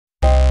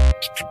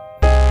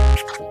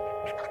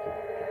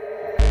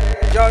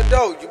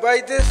Johndoe, you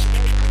made this?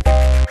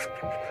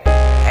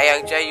 Hey,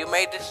 Youngjay, you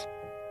made this?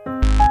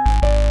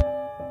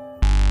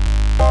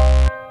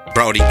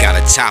 Brody got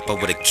a chopper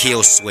with a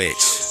kill switch.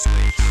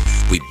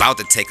 We bout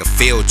to take a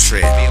field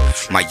trip.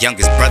 My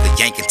youngest brother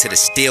yanking to the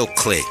steel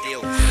click.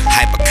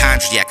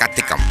 Hypochondriac, I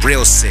think I'm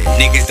real sick.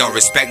 Niggas don't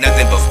respect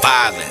nothing but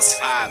violence.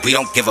 We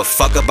don't give a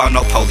fuck about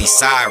no police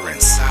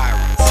sirens.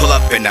 Pull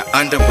up in the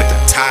under with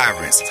them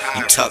tyrants.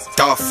 You tucked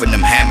off when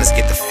them hammers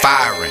get the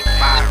firing.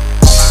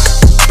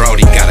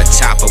 Brody got a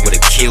chopper with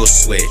a kill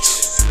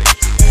switch.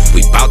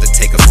 We bout to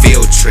take a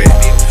field trip.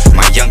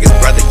 My youngest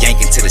brother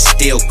yanking to the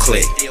steel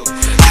click.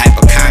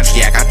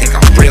 Hypochondriac, I think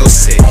I'm real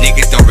sick.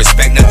 Niggas don't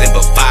respect nothing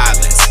but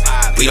violence.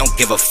 We don't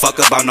give a fuck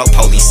about no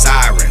police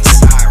sirens.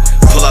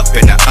 Pull up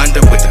in the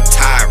under with them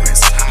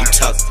tyrants. You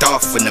tucked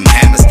off when them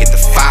hammers get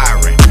the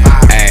firing.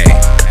 Ayy,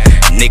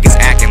 niggas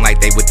acting like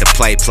they with the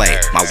play.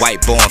 My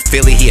white boy in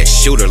Philly, he a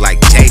shooter like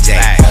JJ.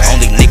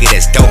 Only nigga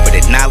that's doper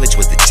than knowledge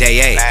was the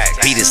JA.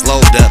 Beat his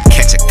load up,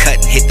 catch a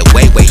cut and hit the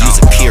way. Use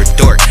a pure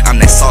dork. I'm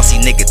that saucy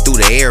nigga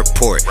through the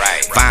airport.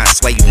 Fine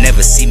sway, you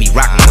never see me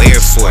rock no Air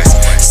Force.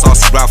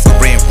 Saucy Ralph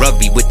ran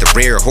rugby with the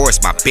rare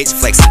horse. My bitch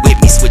flexing with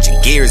me, switching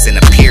gears in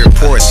a pure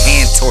Porsche.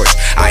 Hand torch,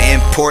 I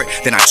import,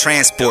 then I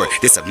transport.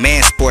 This a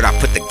man sport, I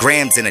put the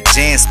grams in a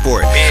Jan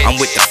sport. I'm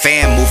with the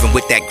fam, moving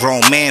with that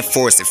grown man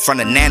force. In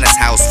front of Nana's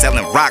house,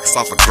 selling rocks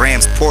off of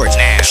Graham's porch.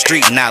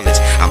 Street knowledge,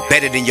 I'm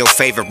better than your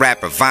favorite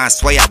rapper. Vine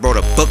Sway, I wrote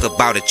a book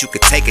about it, you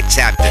could take a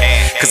chapter.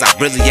 Cause I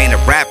really ain't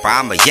a rapper,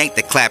 I'm a yank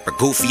the clapper.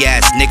 Goofy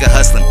ass nigga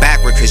hustling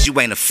backward cause you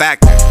ain't a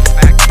factor.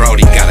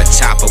 Brody got a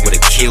chopper with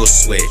a kill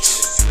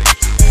switch.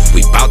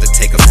 We bout to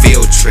take a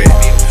field trip.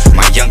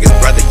 My youngest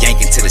brother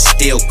yanking to the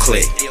steel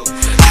click.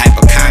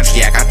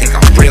 Hypochondriac, I think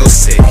I'm real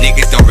sick.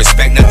 Niggas don't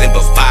respect nothing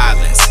but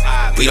violence.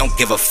 We don't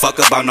give a fuck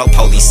about no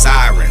police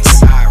sirens.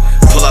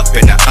 Pull up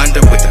in the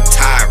under with them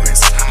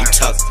tyrants. You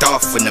tucked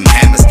off when them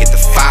hammers get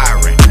the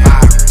firing.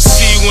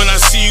 See you when I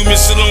see you,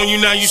 miss alone, you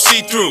now you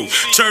see through.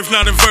 Turf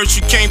not a verse,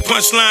 you can't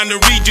punchline to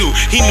redo.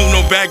 He knew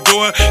no back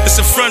door, it's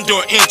a front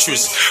door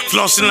interest.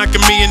 Flossing like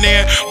a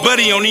millionaire,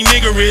 buddy only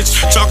nigga rich.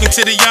 Talking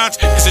to the yachts,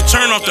 it's a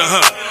turn off the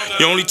her.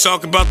 You only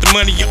talk about the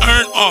money you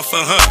earn off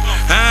of her,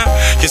 huh?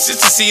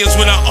 Consistency is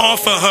what I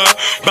offer her.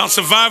 About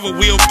survival,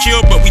 we'll kill,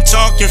 but we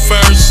talking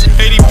first.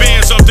 80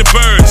 bands off the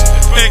birds.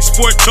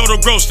 Export total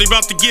gross, they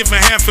about to give a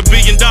 $500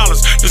 million.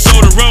 The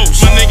soda rose.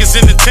 My niggas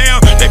in the town,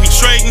 they be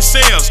trading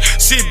sales.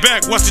 Sit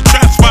back, watch the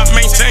trap spot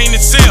maintain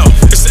itself.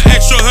 It's an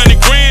extra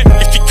 $100 grand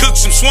if you cook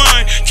some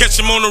swine. Catch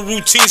them on a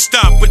routine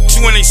stop with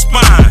 2 in their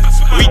spine.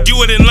 We do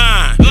it in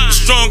line. The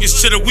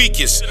strongest to the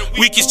weakest,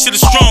 weakest to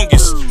the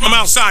strongest. I'm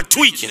outside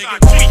tweaking.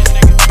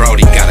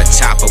 Brody got a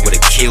chopper with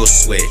a kill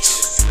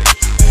switch.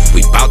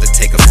 We bout to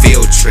take a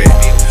field trip.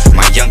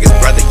 My youngest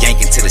brother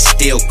yanking to the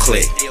steel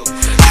click.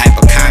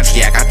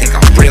 Hypochondriac, I think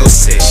I'm real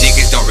sick.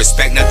 Niggas don't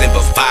respect nothing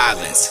but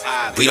violence.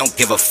 We don't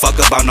give a fuck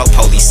about no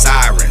police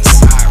sirens.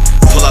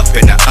 Pull up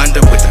in the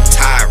under with them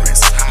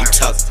tyrants. You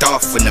tucked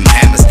off when them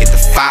hammers get the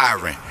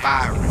firing.